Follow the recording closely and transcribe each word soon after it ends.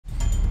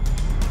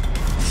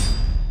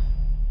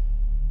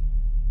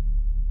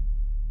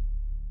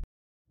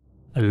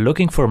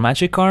Looking for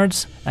magic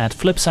cards? At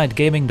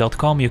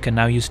flipsidegaming.com you can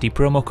now use the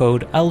promo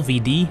code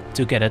LVD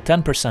to get a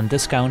 10%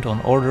 discount on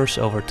orders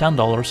over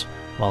 $10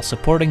 while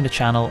supporting the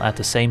channel at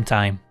the same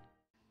time.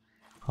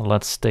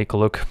 Let's take a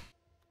look.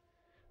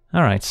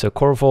 Alright, so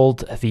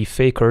Korvold, the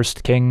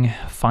Fae-Cursed King,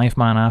 5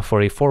 mana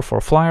for a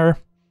 4/4 flyer.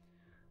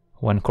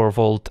 When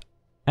Korvold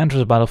enters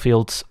the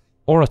battlefield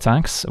or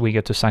attacks, we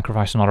get to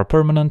sacrifice another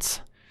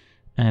permanent,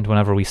 and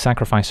whenever we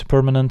sacrifice a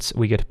permanent,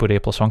 we get to put a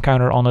 +1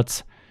 counter on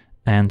it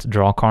and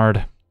draw a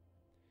card.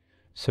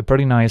 So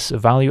pretty nice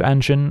value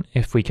engine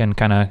if we can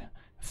kind of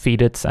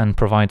feed it and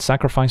provide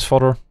sacrifice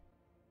fodder.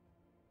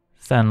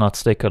 Then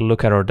let's take a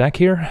look at our deck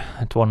here.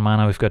 At 1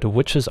 mana we've got a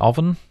Witch's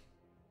Oven.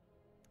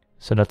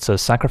 So that's a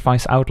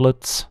sacrifice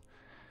outlet.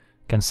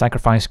 Can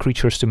sacrifice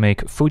creatures to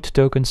make food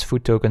tokens.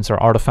 Food tokens are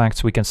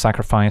artifacts we can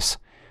sacrifice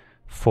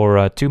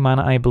for 2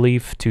 mana, I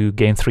believe, to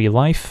gain 3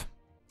 life.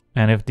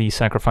 And if the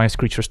sacrifice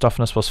creature's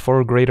toughness was 4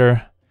 or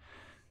greater,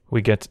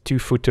 we get 2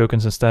 food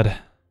tokens instead.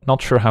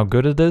 Not sure how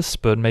good it is,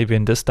 but maybe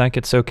in this deck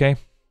it's okay.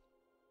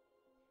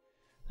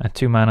 At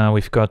 2 mana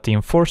we've got the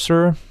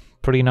Enforcer,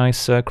 pretty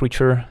nice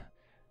creature.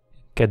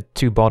 Get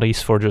 2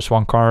 bodies for just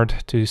 1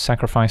 card to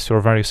sacrifice to our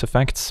various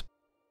effects.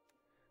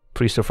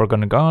 Priest of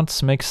Forgotten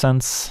Gods makes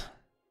sense.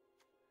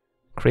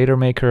 Crater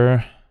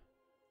Maker.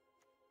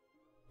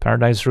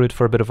 Paradise Druid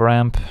for a bit of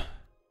ramp.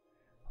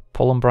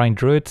 Pollenbrine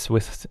Druid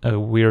with a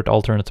weird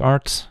alternate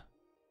art.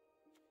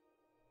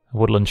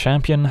 Woodland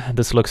Champion.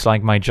 This looks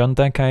like my Jund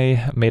deck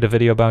I made a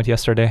video about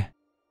yesterday.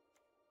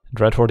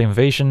 Dreadhorde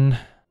Invasion.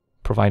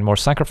 Provide more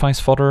sacrifice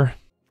fodder.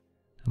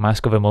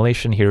 Mask of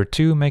Immolation here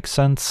too makes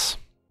sense.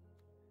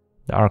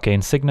 The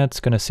Arcane Signet,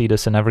 gonna see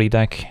this in every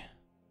deck.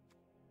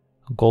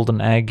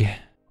 Golden Egg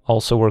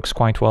also works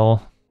quite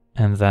well.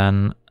 And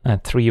then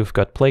at 3 you've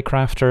got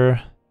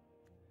Playcrafter.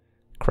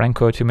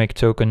 Krenko to make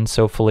tokens,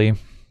 hopefully.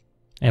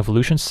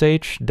 Evolution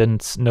Sage,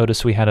 didn't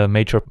notice we had a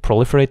major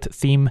proliferate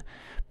theme,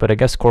 but I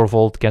guess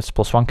Korvold gets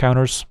 +1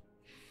 counters.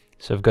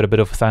 So I've got a bit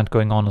of that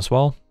going on as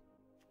well.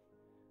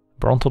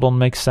 Brontodon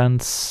makes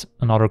sense,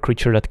 another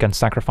creature that can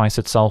sacrifice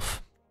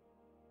itself.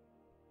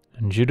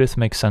 And Judith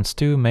makes sense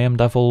too, Mayhem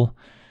Devil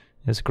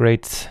is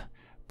great.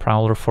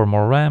 Prowler for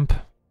more ramp.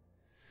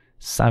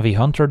 Savvy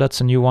Hunter, that's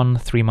a new one,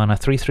 3 mana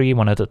 3/3,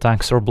 when it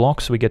attacks or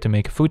blocks we get to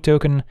make a food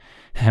token,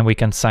 and we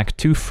can sack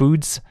 2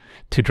 foods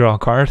to draw a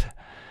card.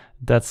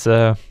 That's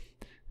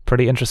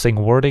pretty interesting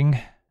wording.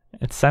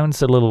 It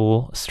sounds a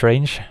little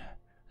strange,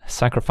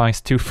 sacrifice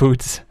 2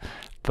 foods,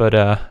 but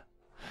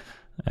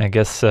I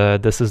guess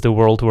this is the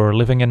world we're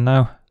living in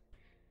now.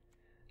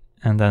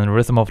 And then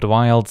Rhythm of the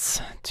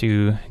Wilds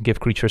to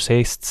give creatures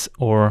hastes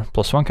or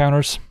 +1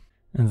 counters.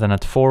 And then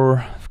at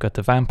 4 I've got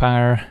the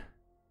Vampire.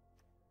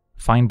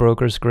 Fine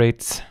Broker's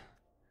great.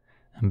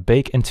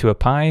 Bake into a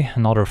Pie,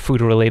 another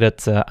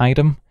food-related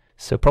item.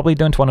 So probably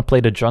don't want to play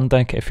the Jund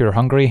deck if you're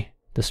hungry.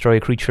 Destroy a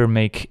creature,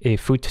 make a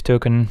food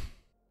token.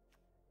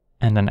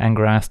 And then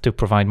Angrath to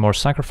provide more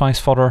sacrifice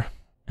fodder.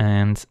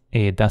 And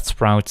a Death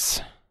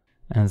Sprout.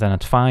 And then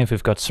at 5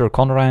 we've got Sir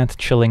Conrad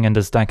chilling in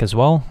this deck as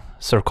well.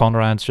 Sir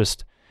Conrad's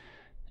just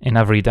in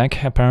every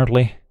deck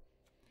apparently.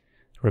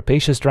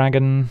 Rapacious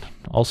Dragon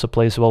also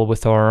plays well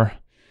with our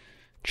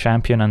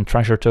champion and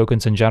treasure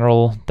tokens in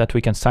general that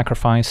we can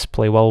sacrifice,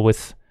 play well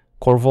with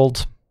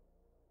Korvold.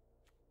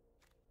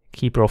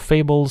 Keeper of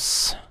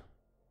Fables,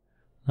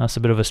 that's a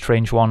bit of a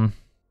strange one.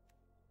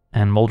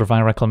 And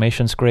Moldavine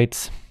Reclamation's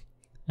great.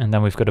 And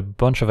then we've got a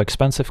bunch of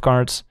expensive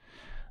cards.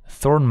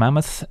 Thorn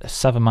Mammoth,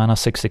 7 mana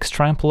 6/6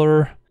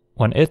 Trampler.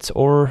 When it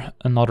or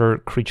another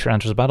creature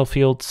enters the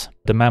battlefield,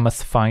 the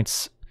Mammoth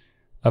fights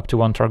up to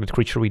 1 target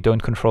creature we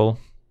don't control.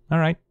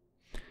 Alright,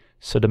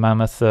 so the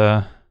Mammoth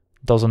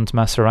doesn't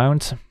mess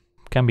around,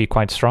 can be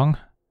quite strong.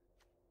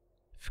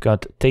 We've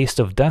got Taste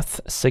of Death,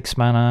 6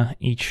 mana,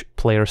 each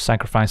player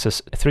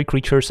sacrifices 3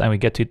 creatures and we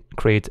get to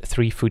create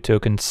 3 food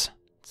tokens.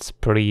 It's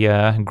pretty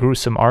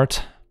gruesome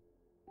art.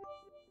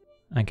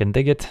 I can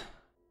dig it.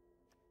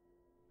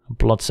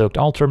 Blood-Soaked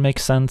Altar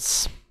makes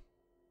sense.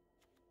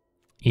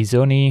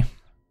 Izoni,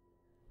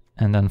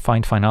 and then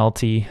Find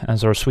Finality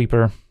as our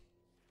sweeper.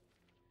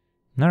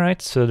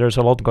 Alright, so there's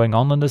a lot going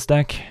on in this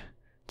deck.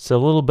 It's a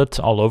little bit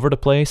all over the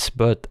place,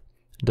 but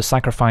the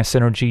sacrifice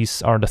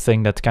synergies are the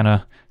thing that kind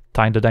of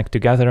tie the deck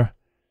together.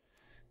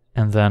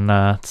 And then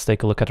let's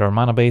take a look at our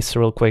mana base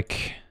real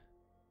quick.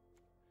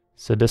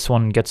 So this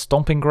one gets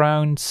Stomping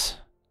Grounds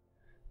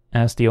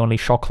as the only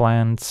shock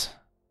land.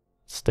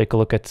 Let's take a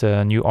look at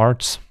new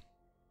arts.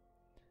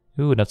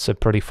 Ooh, that's a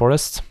pretty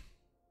forest.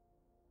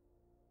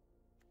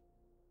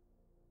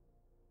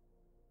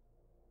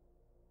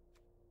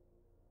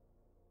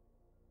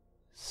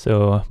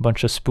 So a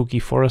bunch of spooky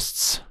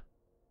forests.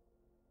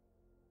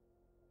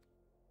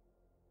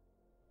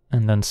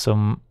 And then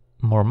some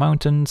more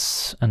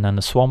mountains, and then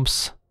the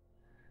swamps.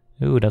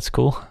 Ooh, that's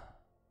cool.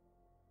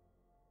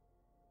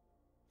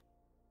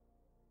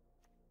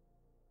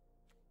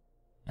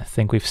 I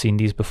think we've seen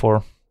these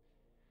before.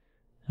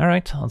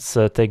 Alright, let's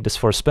take this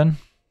for a spin.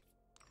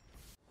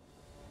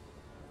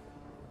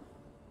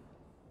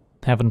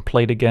 Haven't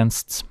played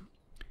against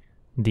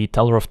the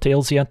Teller of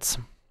Tales yet.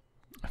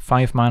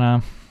 5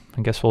 mana.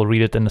 I guess we'll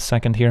read it in a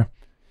second here.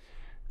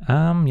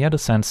 Yeah, the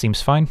sand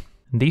seems fine.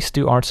 These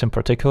two arts in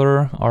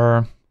particular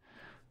are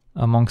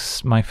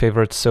amongst my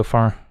favorites so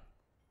far.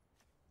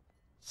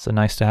 So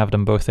nice to have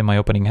them both in my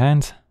opening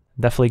hand.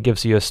 Definitely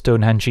gives you a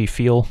Stonehenge-y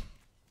feel.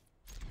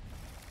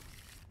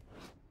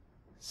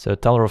 So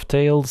Teller of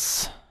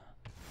Tales,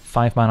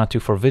 5 mana, 2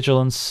 for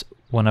Vigilance.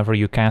 Whenever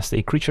you cast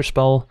a creature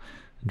spell,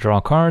 draw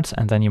a card,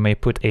 and then you may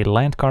put a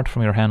land card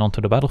from your hand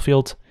onto the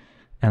battlefield.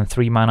 And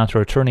 3 mana to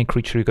return a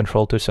creature you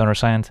control to its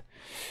owner's hand.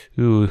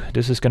 Ooh,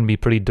 this is gonna be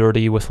pretty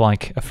dirty with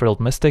like a Frilled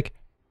Mystic.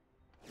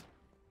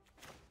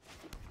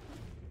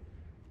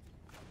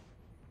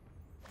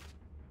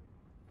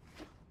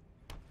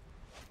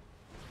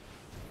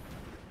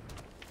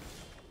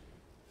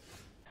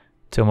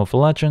 Tome of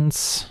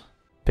Legends,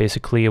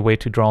 basically a way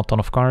to draw a ton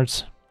of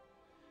cards.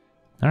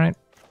 Alright,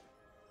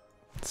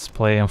 let's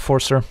play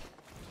Enforcer.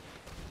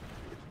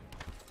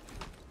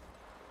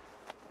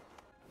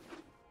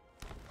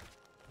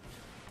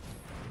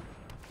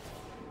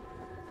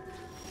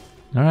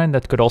 Alright,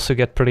 that could also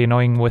get pretty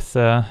annoying with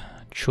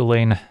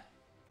Chulane.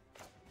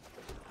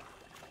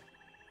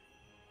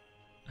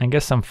 I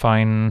guess I'm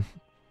fine.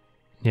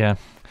 Yeah,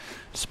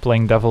 just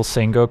playing Devil,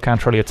 saying go,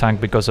 can't really attack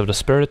because of the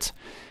Spirit.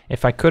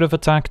 If I could have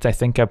attacked, I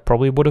think I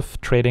probably would have.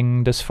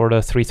 Trading this for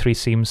the 3/3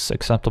 seems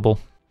acceptable.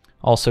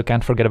 Also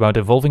can't forget about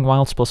Evolving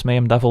Wilds plus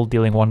Mayhem Devil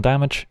dealing 1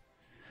 damage.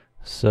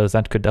 So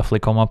that could definitely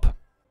come up.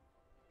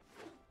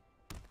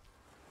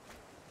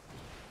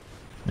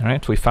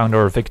 Alright, we found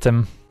our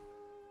victim.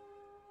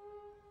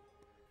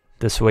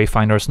 This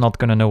Wayfinder's not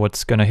gonna know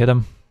what's gonna hit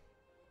him.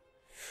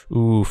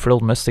 Ooh,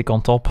 Frilled Mystic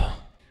on top.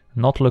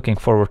 Not looking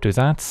forward to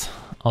that.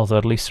 Although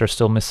at least they're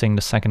still missing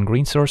the second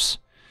green source.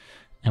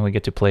 And we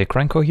get to play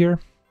Krenko here.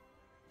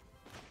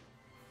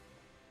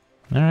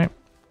 Alright.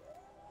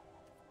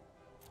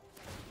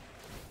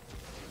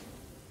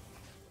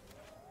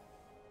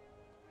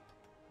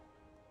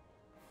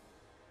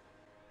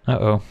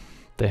 Uh-oh.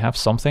 They have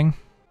something.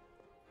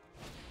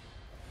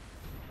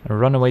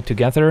 Run away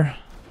together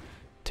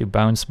to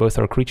bounce both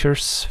our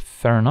creatures.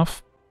 Fair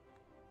enough.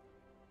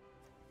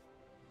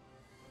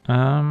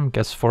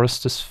 Guess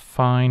forest is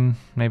fine.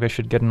 Maybe I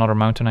should get another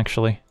mountain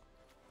actually.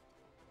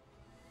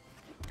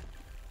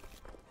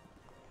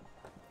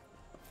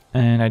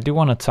 And I do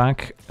want to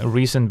attack,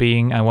 reason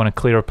being I want to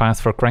clear a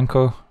path for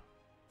Krenko.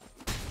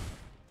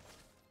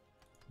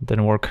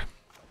 Didn't work.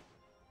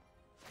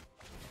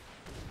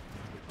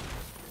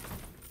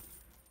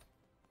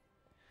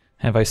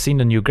 Have I seen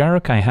the new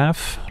Garruk? I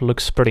have.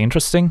 Looks pretty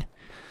interesting.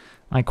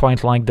 I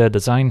quite like the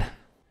design.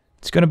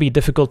 It's going to be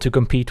difficult to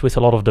compete with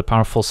a lot of the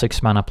powerful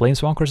 6 mana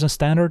Planeswalkers in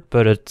Standard,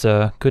 but it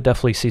could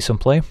definitely see some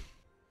play.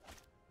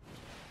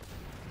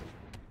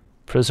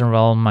 Prison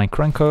Realm, my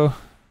Krenko.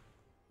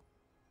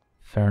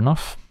 Fair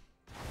enough.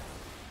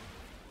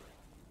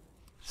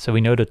 So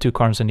we know the 2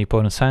 cards in the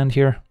opponent's hand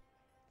here.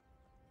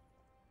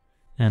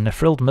 And the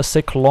Frilled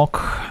Mystic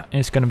lock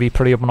is going to be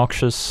pretty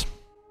obnoxious.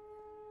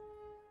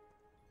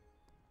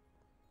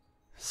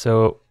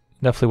 So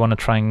definitely want to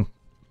try and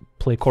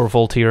play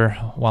Korvold here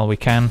while we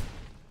can.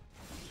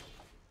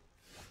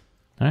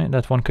 Alright,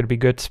 that one could be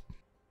good.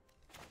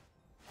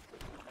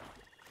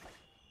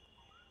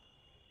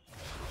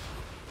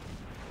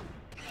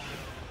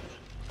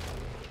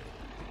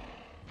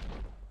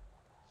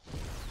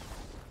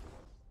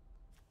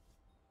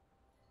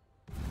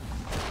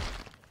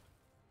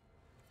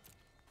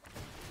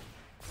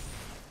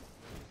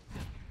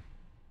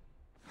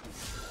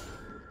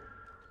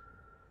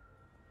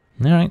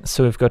 Alright,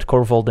 so we've got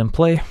Korvold in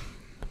play.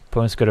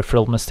 Opponent's got a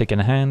Frilled Mystic in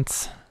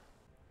hand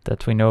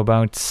that we know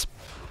about.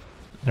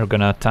 They're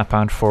gonna tap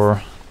out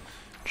for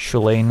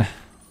Chulane.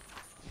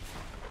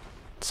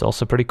 It's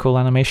also a pretty cool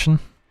animation.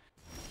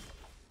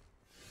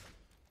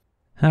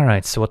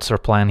 Alright, so what's our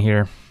plan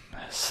here?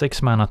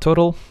 6 mana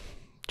total.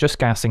 Just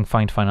casting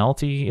Find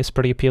Finality is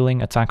pretty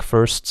appealing. Attack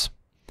first,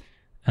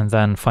 and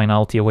then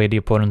Finality away the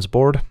opponent's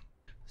board.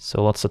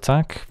 So let's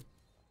attack.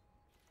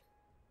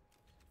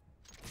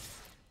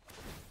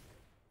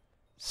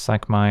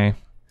 Sack my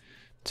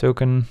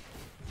token.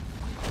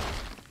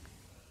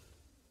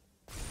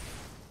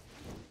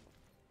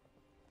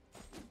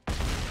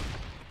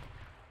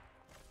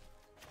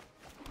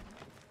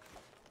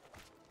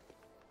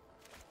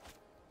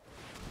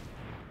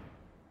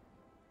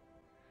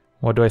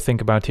 What do I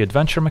think about the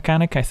adventure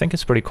mechanic? I think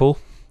it's pretty cool.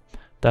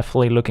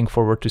 Definitely looking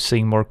forward to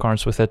seeing more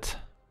cards with it.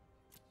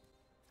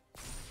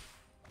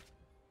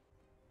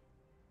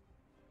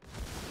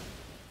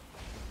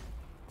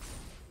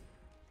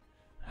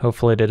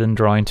 Hopefully they didn't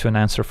draw into an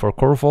answer for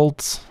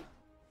Korvold.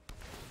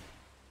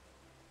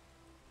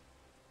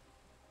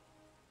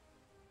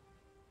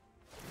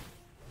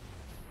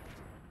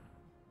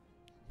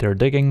 They're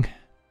digging.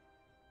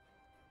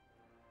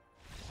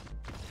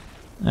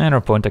 And our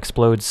opponent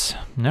explodes.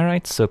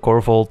 Alright, so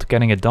Korvold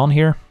getting it done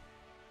here.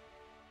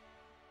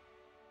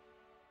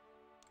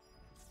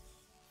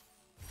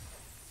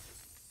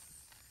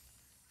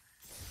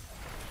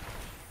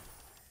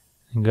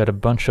 Got a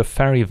bunch of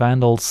Fairy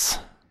Vandals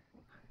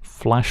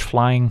flash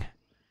flying.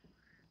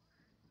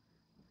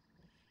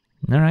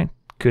 Alright,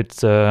 could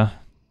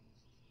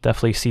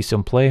definitely see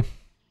some play.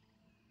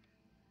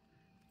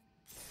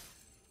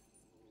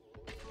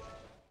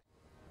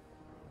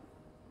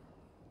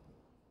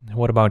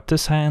 What about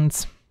this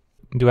hand?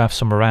 Do have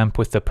some ramp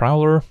with the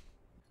Prowler.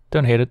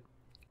 Don't hate it.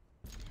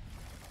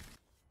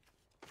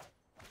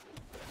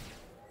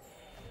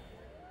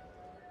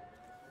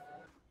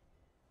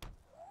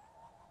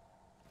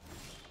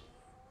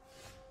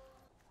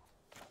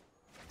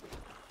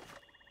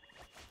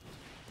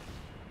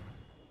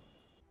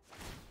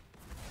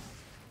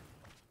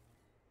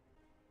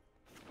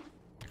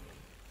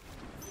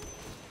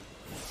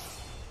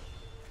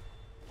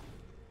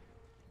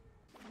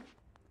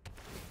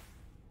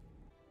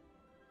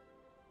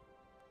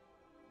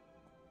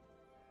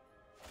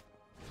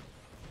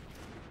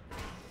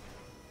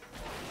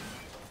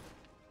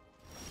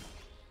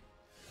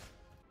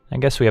 I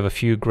guess we have a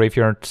few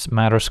Graveyard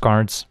Matters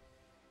cards,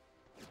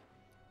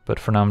 but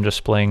for now I'm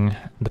just playing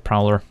the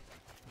Prowler.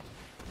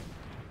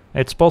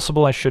 It's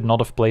possible I should not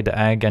have played the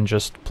Egg and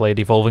just played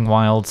Evolving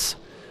Wilds,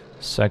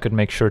 so I could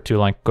make sure to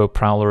like go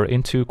Prowler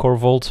into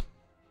Korvold.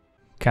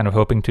 Kind of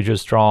hoping to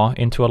just draw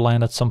into a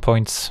land at some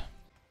points.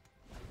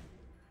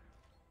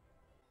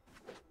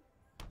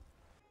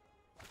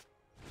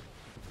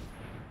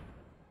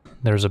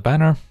 There's a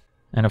banner,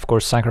 and of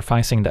course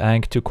sacrificing the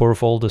Egg to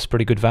Korvold is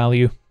pretty good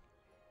value.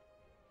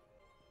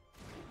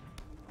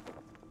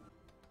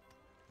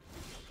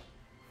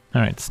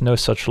 Alright, no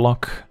such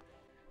luck.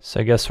 So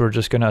I guess we're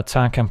just gonna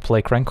attack and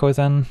play Krenko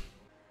then.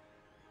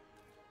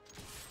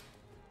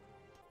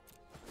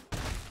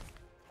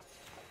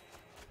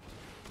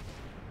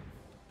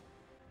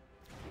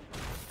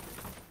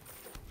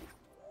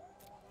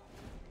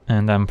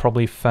 And I'm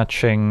probably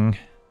fetching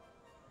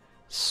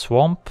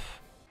Swamp.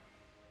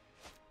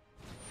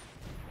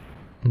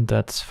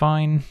 That's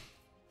fine.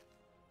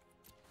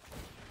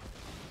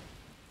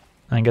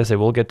 I guess I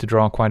will get to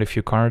draw quite a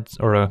few cards,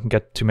 or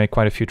get to make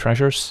quite a few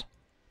treasures,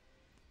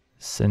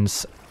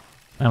 since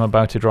I'm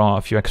about to draw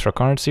a few extra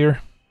cards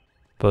here,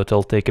 but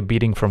I'll take a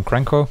beating from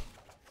Krenko.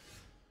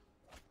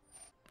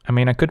 I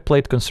mean, I could play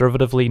it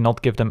conservatively,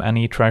 not give them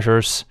any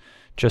treasures,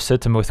 just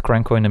hit them with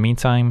Krenko in the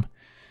meantime,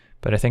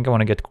 but I think I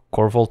want to get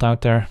Korvold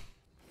out there.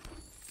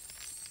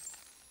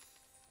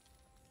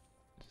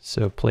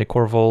 So play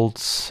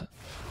Korvold,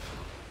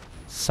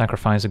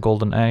 sacrifice a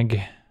golden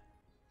egg.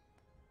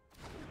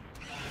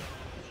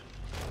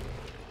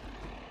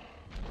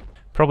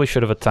 Probably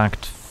should have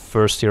attacked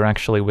first here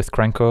actually with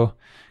Krenko,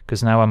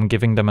 because now I'm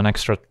giving them an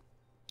extra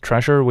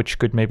treasure, which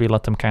could maybe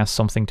let them cast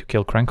something to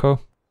kill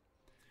Krenko.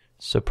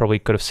 So probably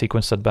could have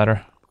sequenced that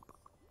better.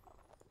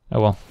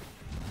 Oh well.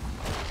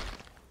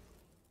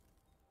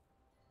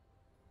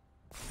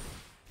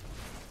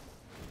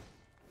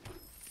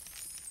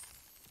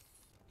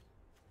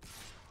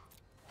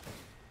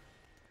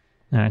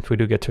 Alright, we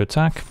do get to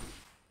attack.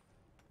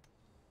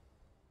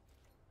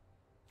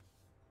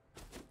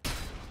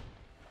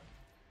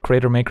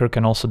 Crater Maker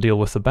can also deal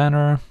with the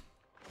banner.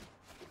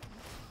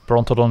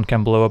 Brontodon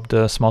can blow up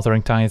the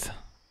Smothering Tithe.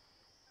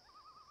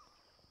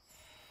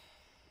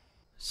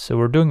 So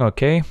we're doing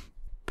okay,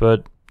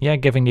 but yeah,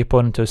 giving the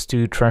opponent those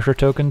 2 treasure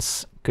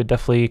tokens could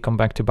definitely come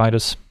back to bite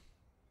us.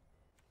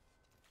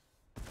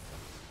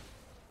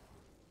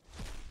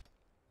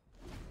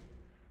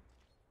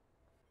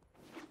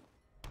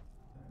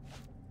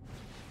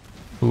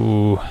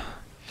 Ooh.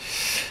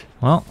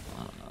 Well,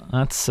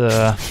 that's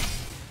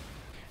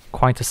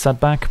quite a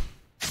setback.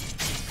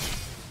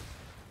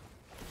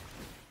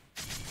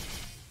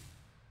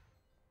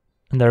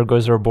 And there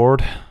goes our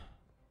board.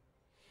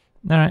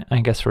 Alright, I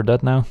guess we're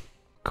dead now.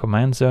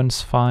 Command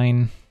zone's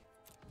fine.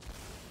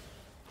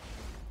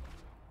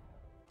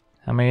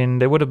 I mean,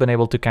 they would have been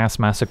able to cast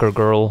Massacre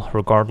Girl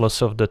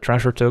regardless of the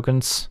treasure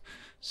tokens,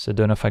 so I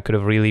don't know if I could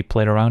have really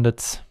played around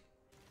it.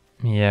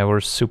 Yeah,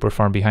 we're super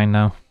far behind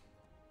now.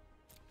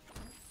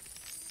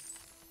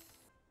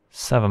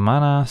 7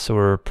 mana, so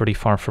we're pretty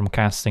far from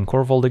casting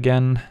Korvold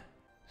again.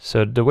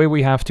 So the way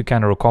we have to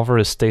kind of recover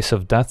is Taste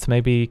of Death,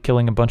 maybe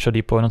killing a bunch of the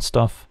opponent's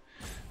stuff.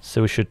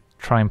 So we should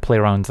try and play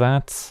around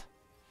that.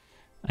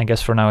 I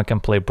guess for now I can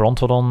play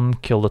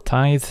Brontodon, kill the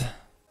Tithe.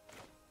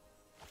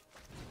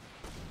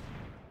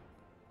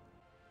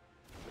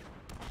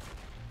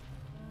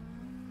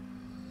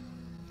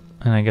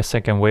 And I guess I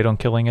can wait on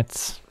killing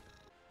it.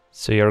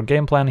 So your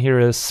game plan here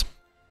is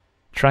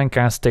try and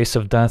cast Taste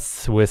of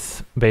Death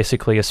with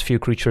basically as few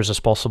creatures as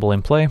possible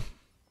in play.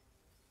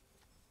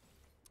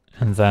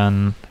 And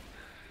then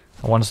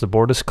once the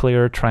board is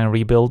clear, try and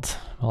rebuild,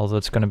 although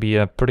it's going to be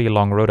a pretty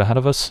long road ahead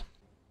of us.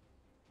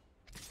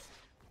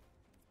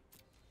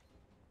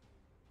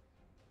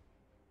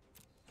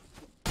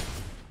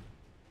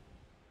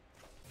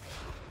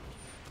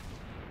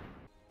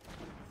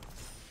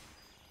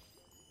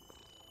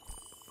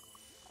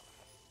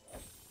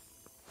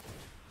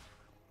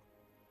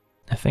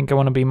 I think I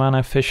want to be mana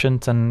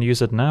efficient and use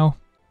it now.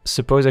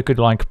 Suppose I could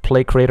like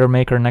play Crater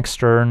Maker next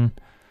turn,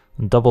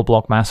 double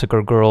block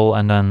Massacre Girl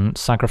and then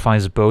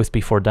sacrifice both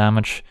before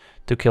damage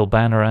to kill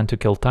Banner and to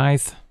kill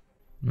Tithe.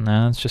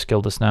 Nah, let's just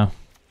kill this now.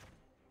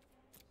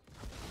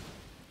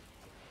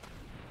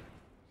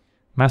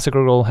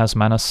 Massacre Girl has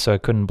Menace, so I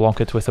couldn't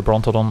block it with a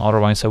Brontodon,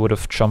 otherwise I would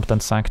have jumped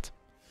and sacked.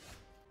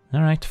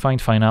 Alright,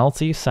 find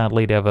Finality.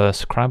 Sadly they have a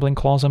Scrabbling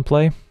Clause in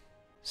play,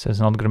 so it's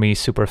not going to be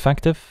super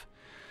effective.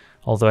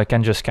 Although I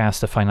can just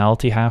cast a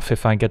Finality half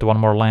if I get one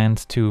more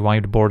land to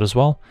wipe the board as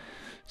well.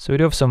 So we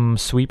do have some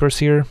sweepers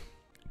here.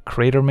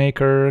 Crater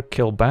Maker,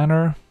 kill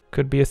Banner,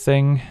 could be a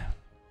thing.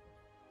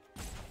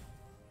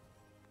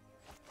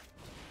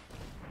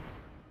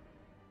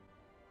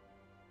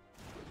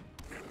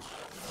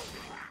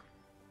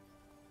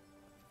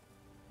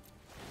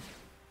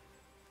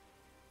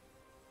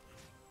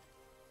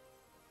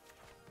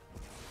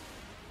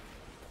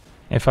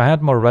 If I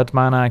had more red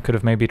mana, I could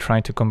have maybe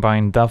tried to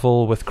combine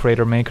Devil with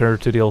Crater Maker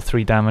to deal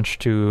 3 damage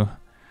to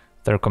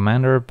their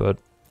commander, but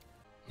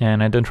yeah,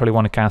 and I didn't really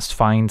want to cast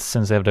Find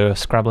since they have the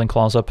Scrabbling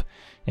Clause up.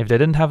 If they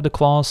didn't have the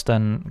clause,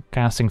 then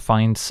casting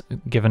Finds,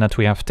 given that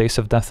we have Taste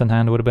of Death in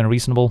hand, would have been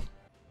reasonable.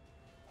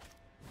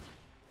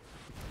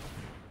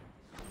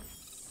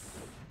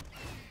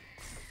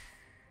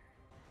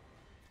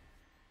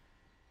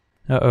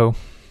 Uh-oh,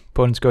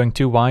 opponent's going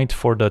too wide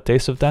for the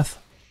Taste of Death,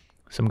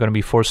 so I'm going to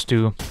be forced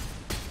to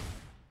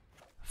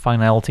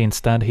Finality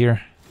instead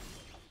here.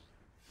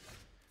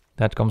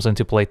 That comes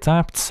into play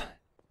tapped.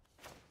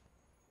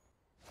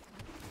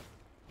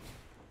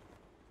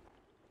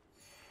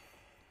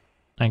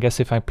 I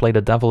guess if I play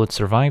the Devil it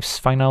survives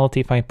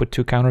Finality if I put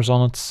 2 counters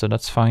on it, so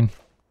that's fine.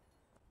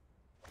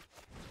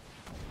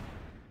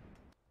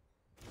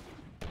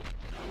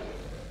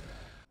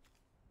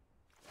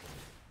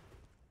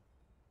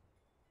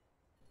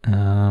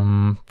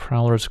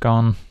 Prowler's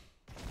gone.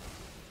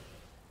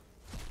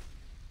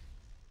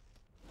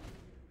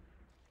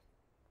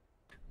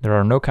 There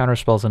are no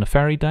counterspells in the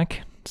fairy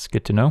deck, it's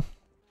good to know.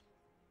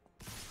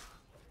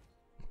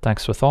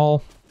 Attacks with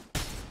all.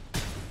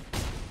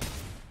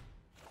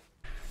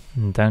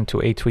 And down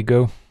to 8 we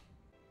go.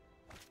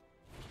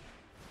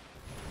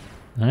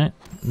 Alright,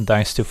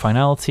 dice to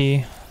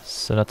Finality,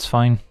 so that's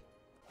fine.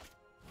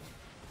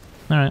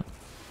 Alright.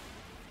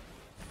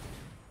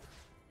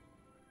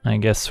 I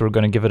guess we're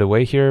gonna give it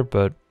away here,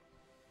 but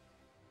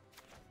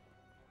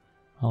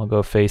I'll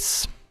go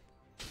face.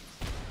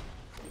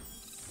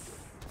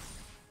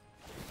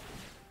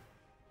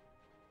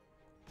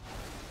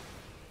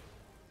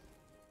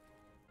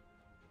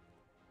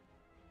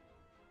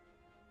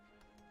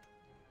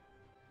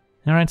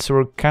 Alright, so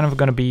we're kind of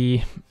gonna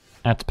be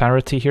at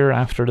parity here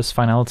after this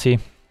Finality,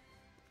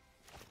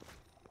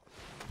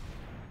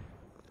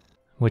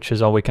 which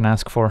is all we can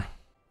ask for.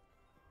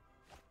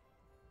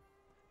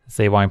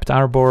 They wiped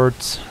our board,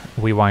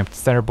 we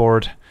wiped their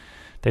board.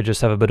 They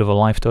just have a bit of a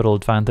life total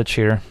advantage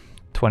here,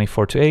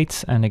 24 to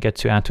 8, and they get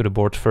to add to the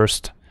board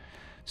first.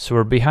 So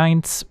we're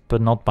behind,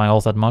 but not by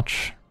all that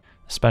much,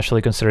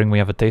 especially considering we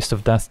have a Taste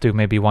of Death to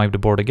maybe wipe the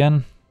board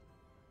again.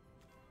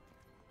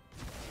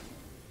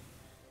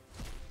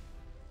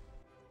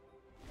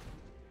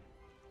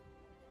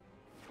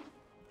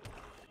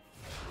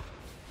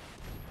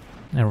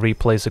 And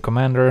replace the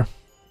commander.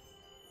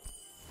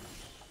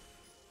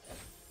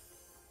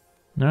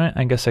 Alright,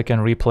 I guess I can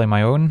replay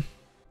my own.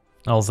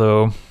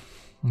 Although,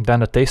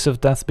 then the Taste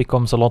of Death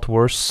becomes a lot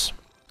worse,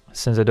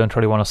 since I don't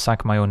really want to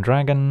sack my own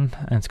dragon,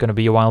 and it's gonna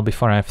be a while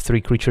before I have 3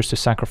 creatures to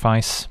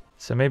sacrifice.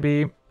 So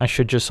maybe I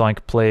should just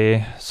like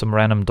play some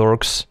random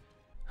dorks.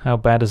 How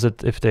bad is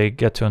it if they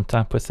get to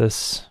untap with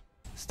this?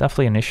 It's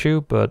definitely an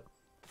issue, but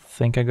I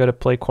think I gotta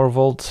play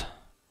Korvold.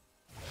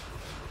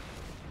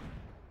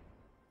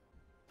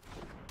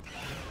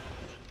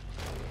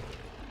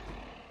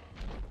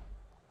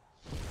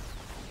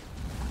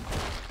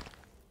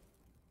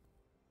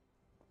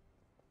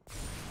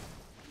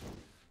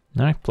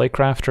 Alright,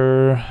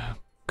 Playcrafter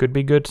could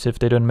be good if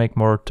they don't make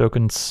more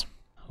tokens.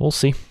 We'll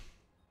see.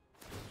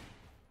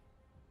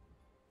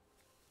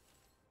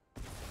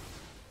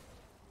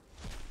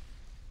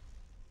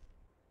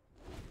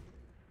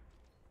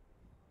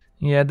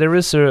 Yeah, there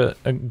is a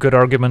good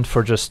argument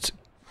for just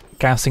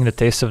casting the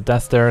Taste of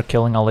Death there,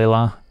 killing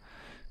Alela,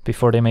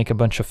 before they make a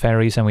bunch of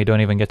fairies and we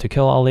don't even get to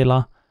kill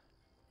Alela.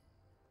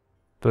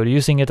 But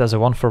using it as a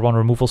 1-for-1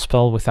 removal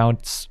spell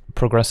without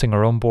progressing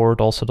our own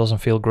board also doesn't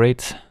feel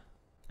great.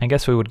 I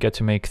guess we would get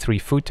to make 3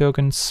 food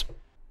tokens,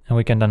 and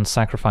we can then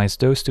sacrifice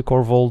those to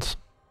Korvold.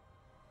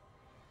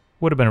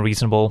 Would have been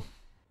reasonable.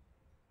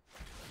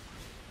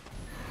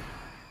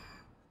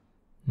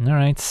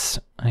 Alright,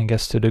 I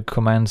guess to the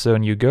command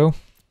zone you go.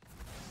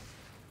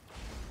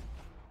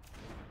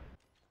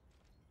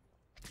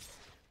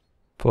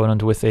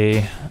 Opponent with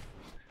a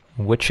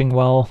Witching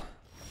Well.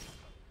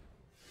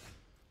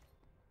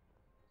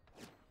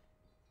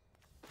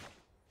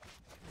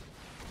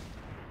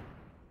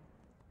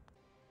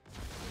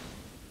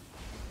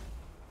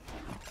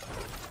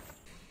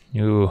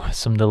 Ooh,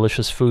 some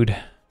delicious food.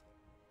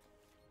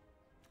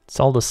 It's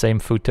all the same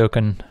food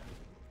token.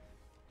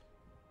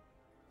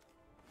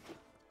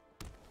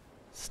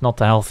 It's not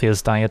the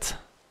healthiest diet.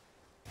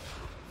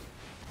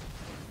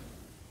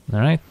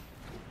 Alright.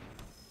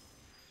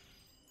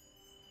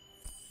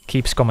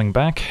 Keeps coming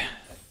back.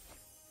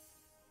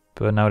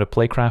 But now the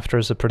Playcrafter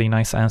is a pretty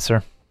nice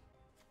answer.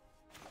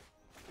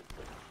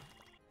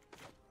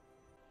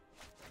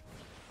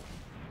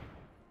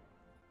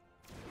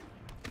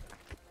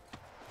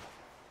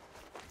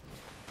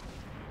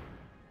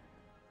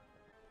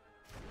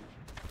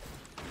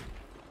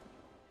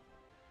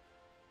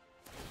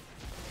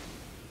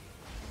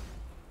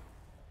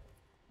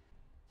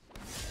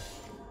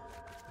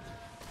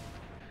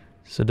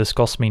 So this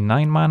costs me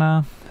 9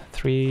 mana,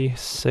 3,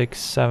 6,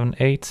 7,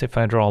 8. If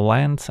I draw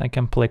land, I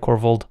can play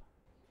Korvold.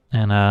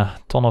 And a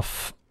ton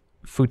of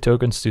food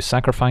tokens to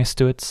sacrifice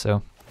to it,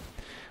 so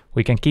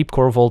we can keep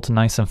Korvold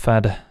nice and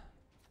fed.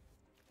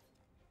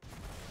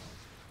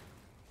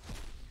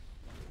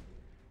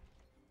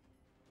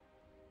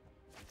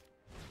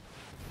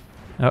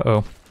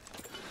 Uh-oh.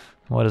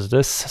 What is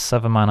this?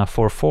 7 mana,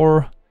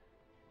 4/4.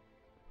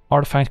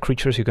 Artifact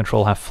creatures you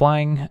control have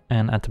flying,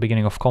 and at the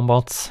beginning of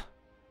combat,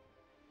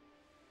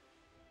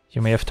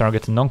 you may have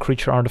target a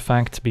non-creature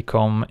artifact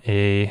become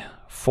a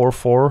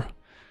 4/4,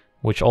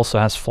 which also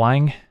has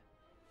flying.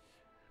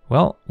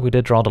 Well, we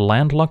did draw the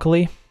land,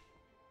 luckily.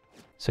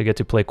 So you get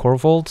to play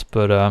Korvold,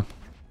 but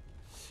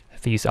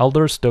these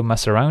elders don't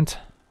mess around.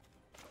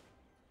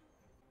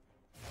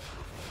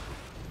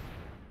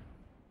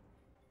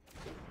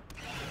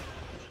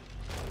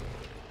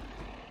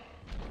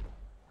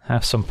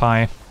 Have some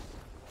pie.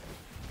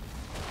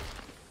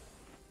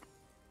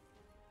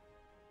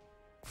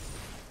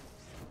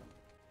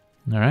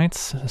 Alright,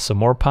 some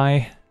more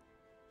pie.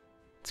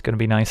 It's gonna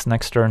be nice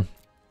next turn,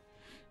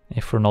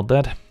 if we're not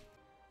dead.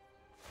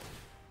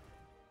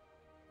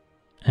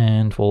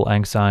 And we'll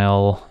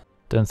exile.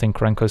 Don't think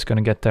Renko's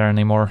gonna get there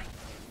anymore.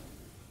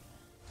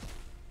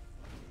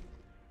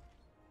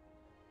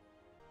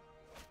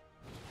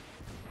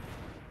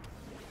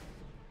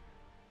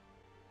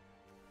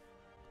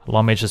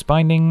 Lawmage's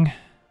Binding.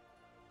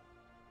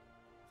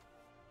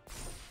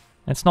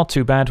 It's not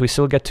too bad, we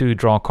still get to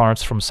draw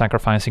cards from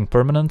sacrificing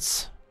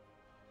permanents.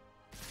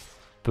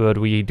 But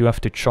we do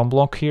have to chump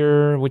block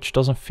here, which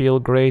doesn't feel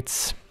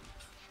great.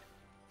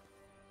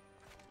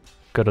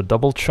 Got a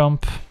double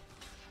chump.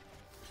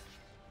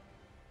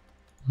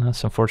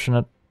 That's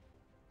unfortunate.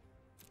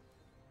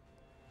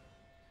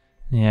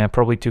 Yeah,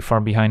 probably too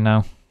far behind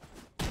now.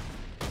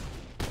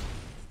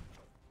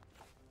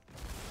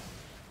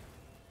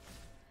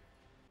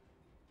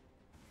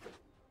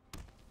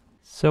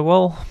 So,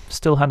 well,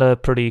 still had a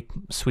pretty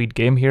sweet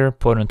game here.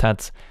 Opponent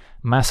had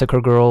Massacre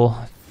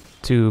Girl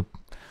to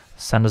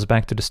send us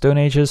back to the Stone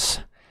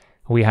Ages.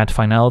 We had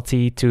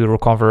Finality to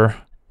recover,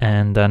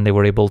 and then they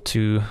were able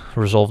to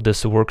resolve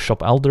this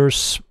Workshop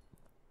Elders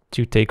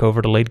to take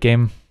over the late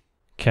game.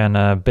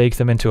 Can bake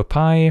them into a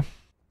pie,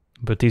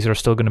 but these are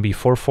still going to be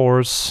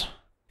 4/4s.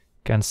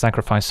 Can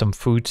sacrifice some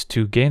food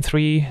to gain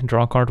 3,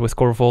 draw a card with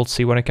Korvold,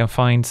 see what I can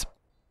find.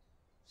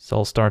 So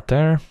I'll start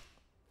there.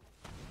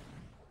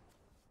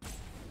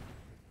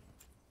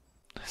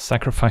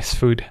 Sacrifice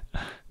food.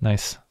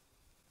 Nice.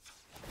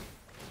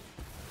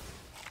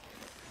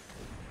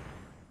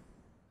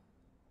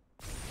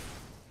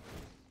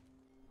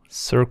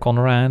 Sir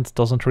Conrad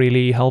doesn't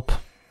really help.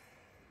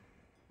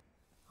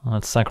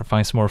 Let's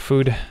sacrifice more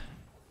food.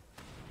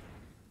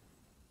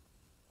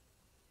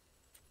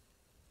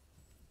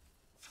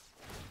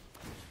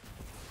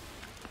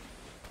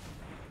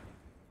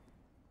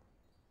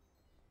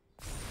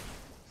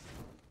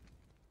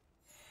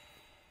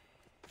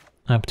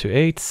 Up to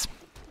 8.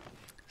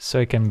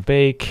 So I can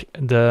bake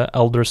the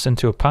elders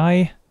into a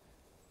pie.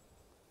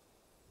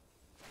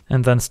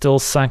 And then still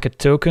sack a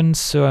token,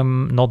 so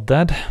I'm not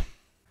dead.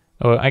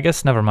 Oh, I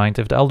guess never mind.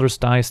 If the elders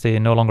dies, they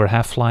no longer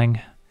have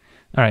flying.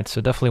 Alright,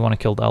 so definitely want to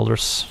kill the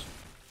elders.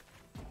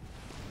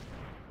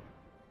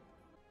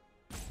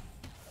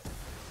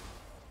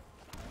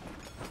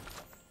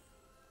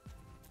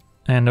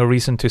 And no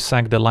reason to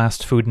sack the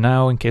last food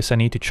now in case I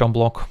need to chump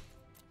block.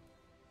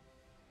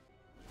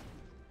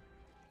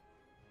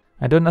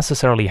 I don't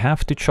necessarily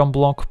have to chump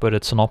block, but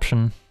it's an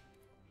option.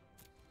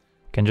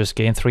 Can just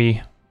gain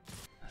 3.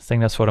 I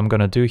think that's what I'm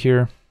gonna do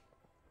here.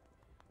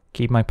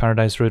 Keep my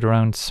Paradise Root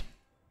around.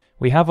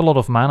 We have a lot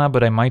of mana,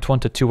 but I might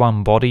want a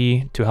 2/1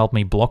 body to help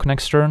me block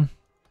next turn.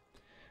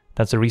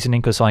 That's the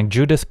reasoning, because like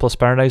Judith plus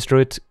Paradise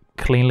Root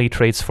cleanly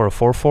trades for a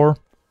 4/4.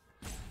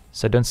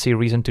 So I don't see a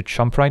reason to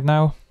chump right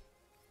now.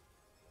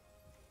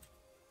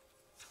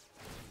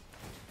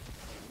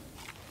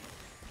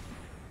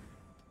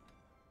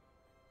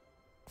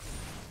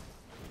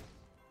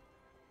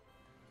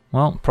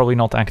 Well, probably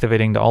not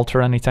activating the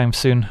altar anytime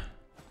soon.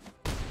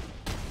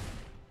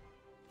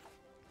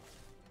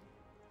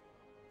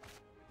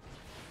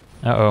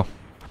 Uh-oh.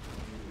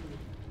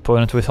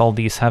 Opponent with all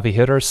these heavy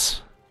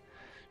hitters.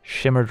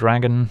 Shimmer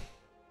Dragon.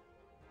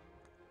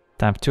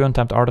 Tap 2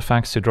 untapped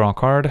artifacts to draw a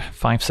card.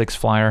 5/6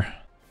 flyer.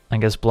 I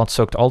guess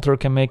Bloodsoaked Altar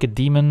can make a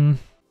demon.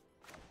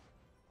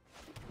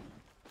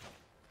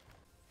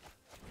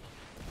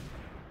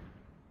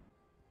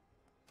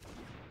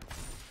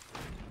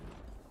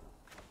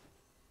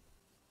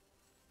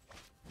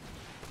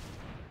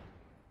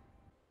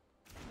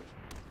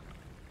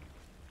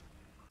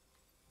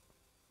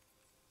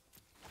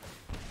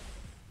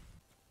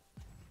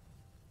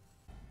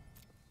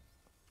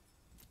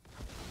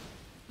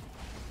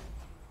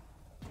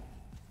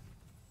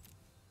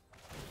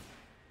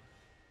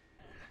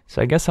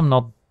 So I guess I'm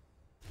not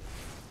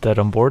that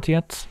on board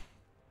yet.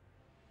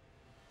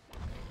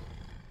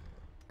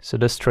 So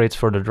this trades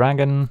for the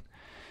dragon,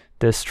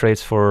 this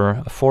trades for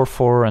a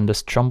 4/4, and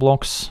this chum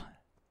blocks.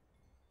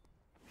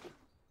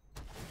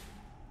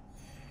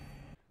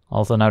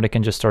 Although now they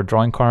can just start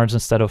drawing cards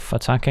instead of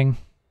attacking.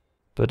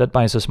 But that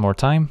buys us more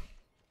time.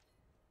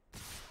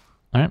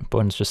 Alright,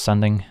 opponent's just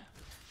sending.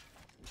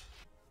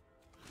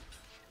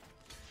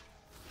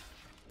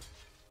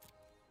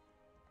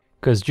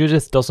 Because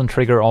Judith doesn't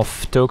trigger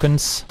off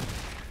tokens,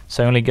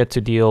 so I only get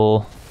to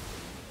deal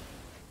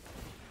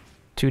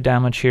 2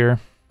 damage here.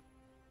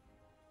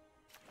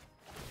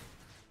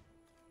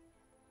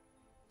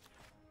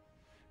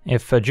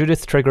 If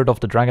Judith triggered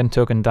off the dragon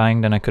token dying,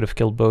 then I could have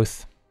killed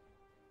both.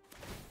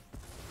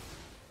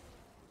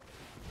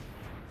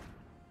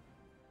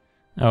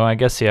 Oh, I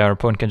guess, yeah, our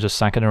opponent can just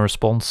sack it in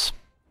response.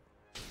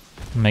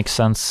 Makes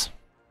sense.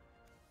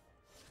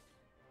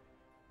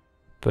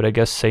 But I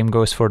guess same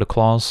goes for the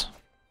claws.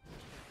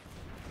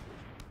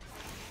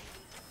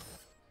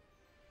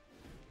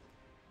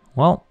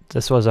 Well,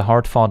 this was a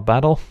hard-fought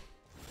battle.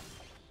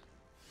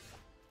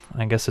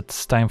 I guess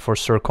it's time for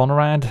Sir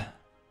Conrad.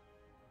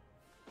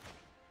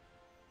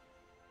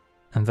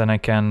 And then I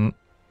can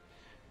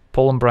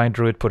Pollen Bright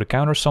Druid, put a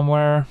counter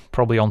somewhere,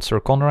 probably on Sir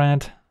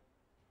Conrad.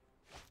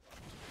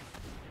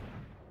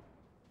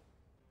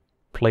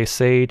 Play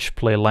Sage,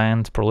 play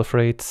land,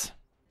 proliferate.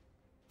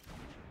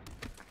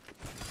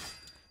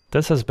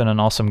 This has been an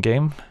awesome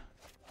game.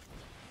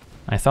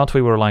 I thought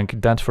we were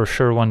like dead for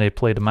sure when they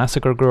played the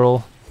Massacre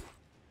Girl.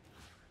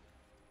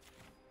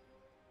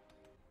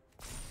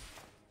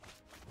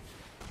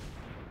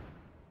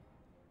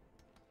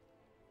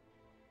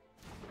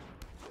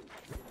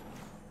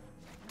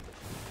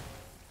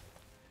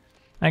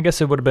 I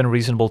guess it would have been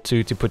reasonable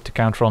to put the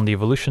counter on the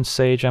Evolution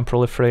Sage and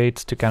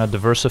proliferate to kind of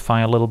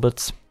diversify a little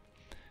bit.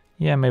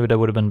 Yeah, maybe that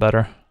would have been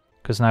better.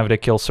 Because now if they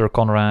kill Sir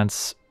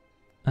Conrad's,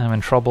 I'm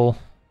in trouble.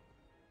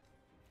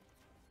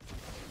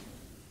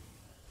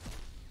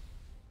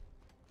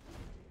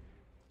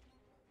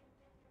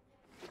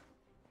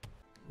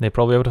 They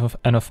probably would have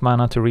enough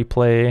mana to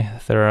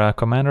replay their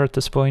commander at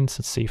this point.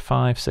 Let's see,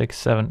 5, 6,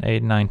 7,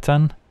 8, 9,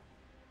 10.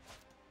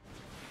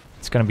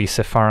 It's gonna be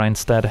Sephara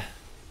instead.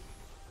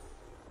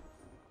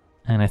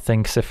 And I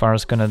think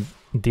Sephara's gonna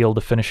deal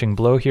the finishing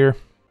blow here.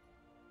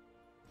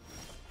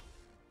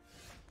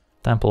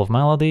 Temple of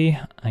Malady.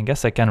 I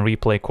guess I can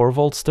replay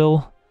Korvold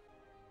still.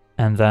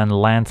 And then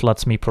land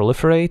lets me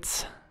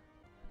proliferate.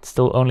 It's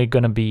still only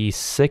gonna be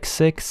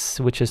 6/6,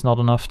 which is not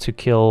enough to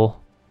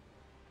kill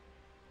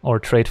or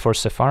trade for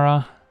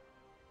Sephara.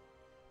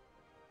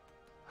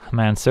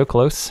 Man, so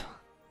close.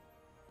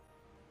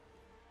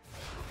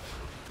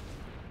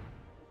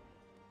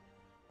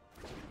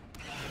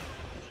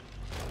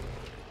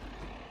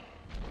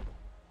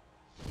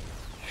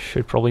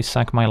 Should probably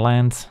sack my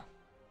land.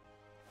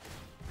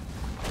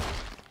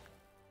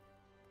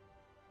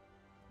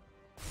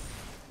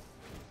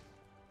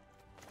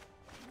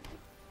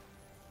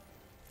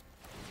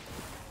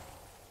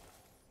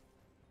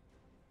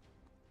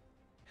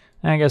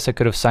 I guess I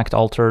could have sacked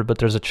Altar, but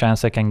there's a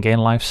chance I can gain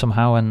life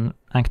somehow and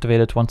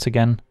activate it once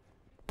again.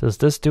 Does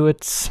this do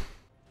it?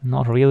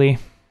 Not really.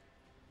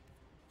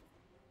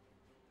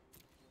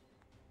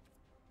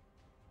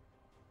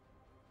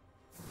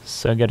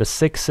 So I get a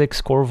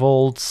 6/6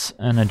 Korvold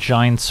and a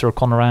giant Sir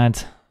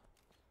Conrad.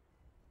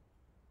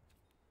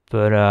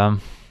 But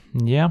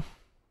yeah,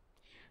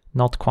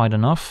 not quite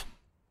enough.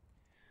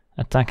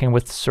 Attacking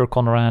with Sir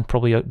Conrad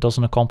probably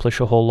doesn't accomplish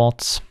a whole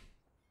lot.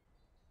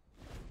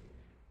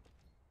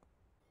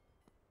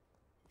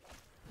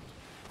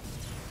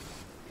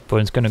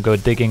 Opponent's gonna go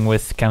digging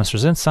with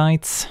Chemist's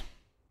Insights.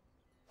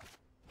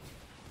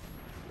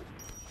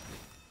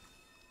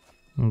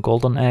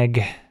 Golden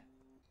Egg.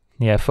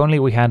 Yeah, if only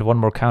we had one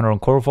more counter on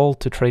Korvold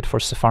to trade for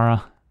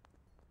Sephara.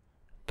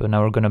 But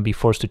now we're gonna be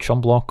forced to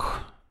chum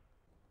block.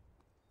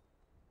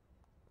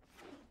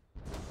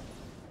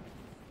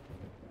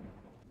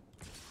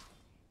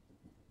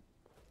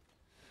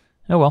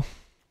 Oh well.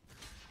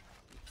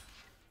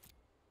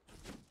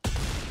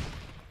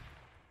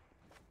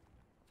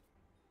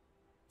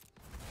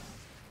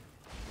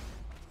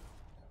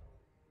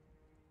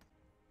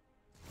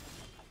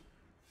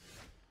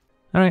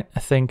 Alright, I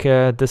think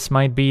this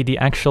might be the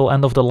actual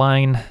end of the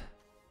line.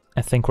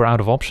 I think we're out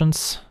of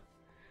options.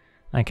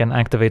 I can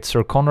activate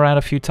Sir Conrad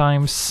a few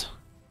times.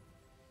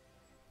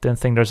 Didn't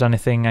think there's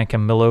anything I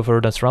can mill over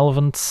that's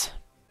relevant.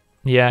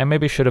 Yeah, I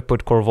maybe should have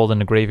put Korvold in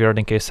the graveyard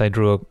in case I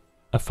drew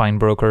a fine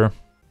broker.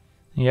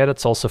 Yeah,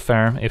 that's also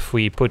fair. If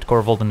we put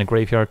Korvold in the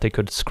graveyard, they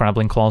could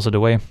Scrabbling Claws it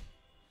away.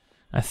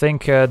 I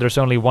think there's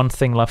only one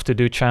thing left to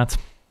do, chat.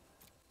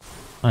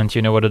 And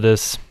you know what it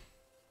is.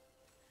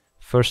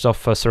 First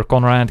off, Sir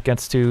Conrad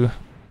gets to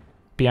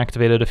be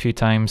activated a few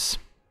times.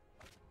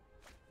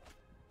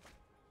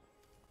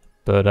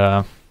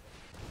 But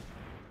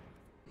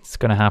it's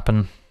gonna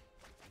happen.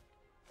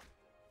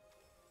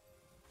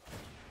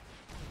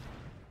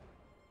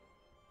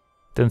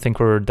 Didn't think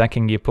we were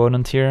decking the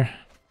opponent here.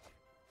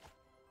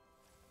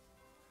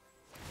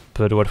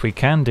 But what we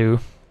can do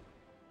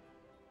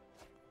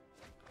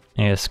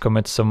is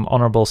commit some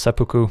honorable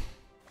seppuku.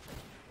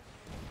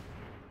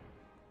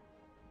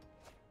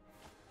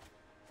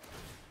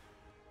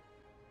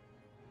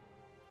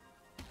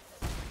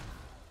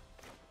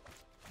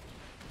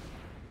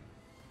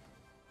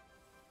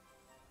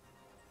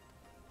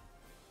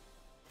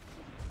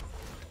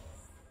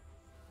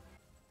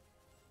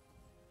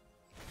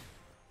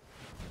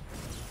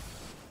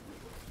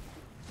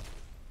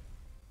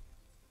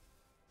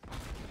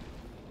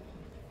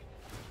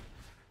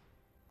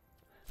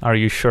 Are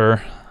you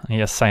sure?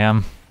 Yes, I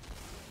am.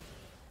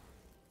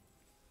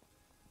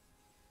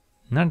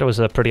 No, that was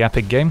a pretty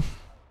epic game.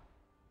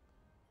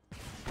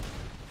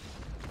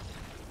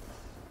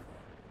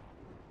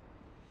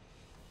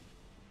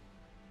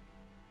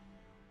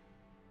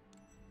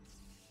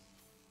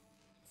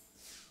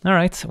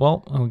 Alright,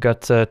 well, we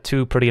got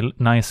 2 pretty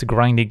nice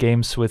grindy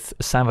games with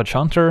Savage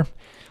Hunter.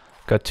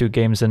 Got 2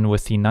 games in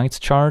with the Knight's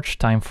Charge.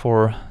 Time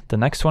for the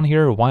next one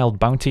here, Wild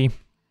Bounty.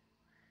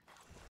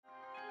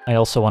 I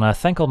also want to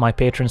thank all my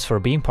patrons for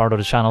being part of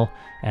the channel,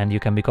 and you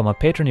can become a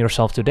patron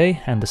yourself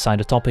today and decide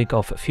the topic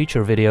of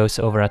future videos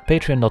over at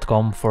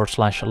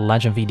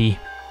patreon.com/LegenVD.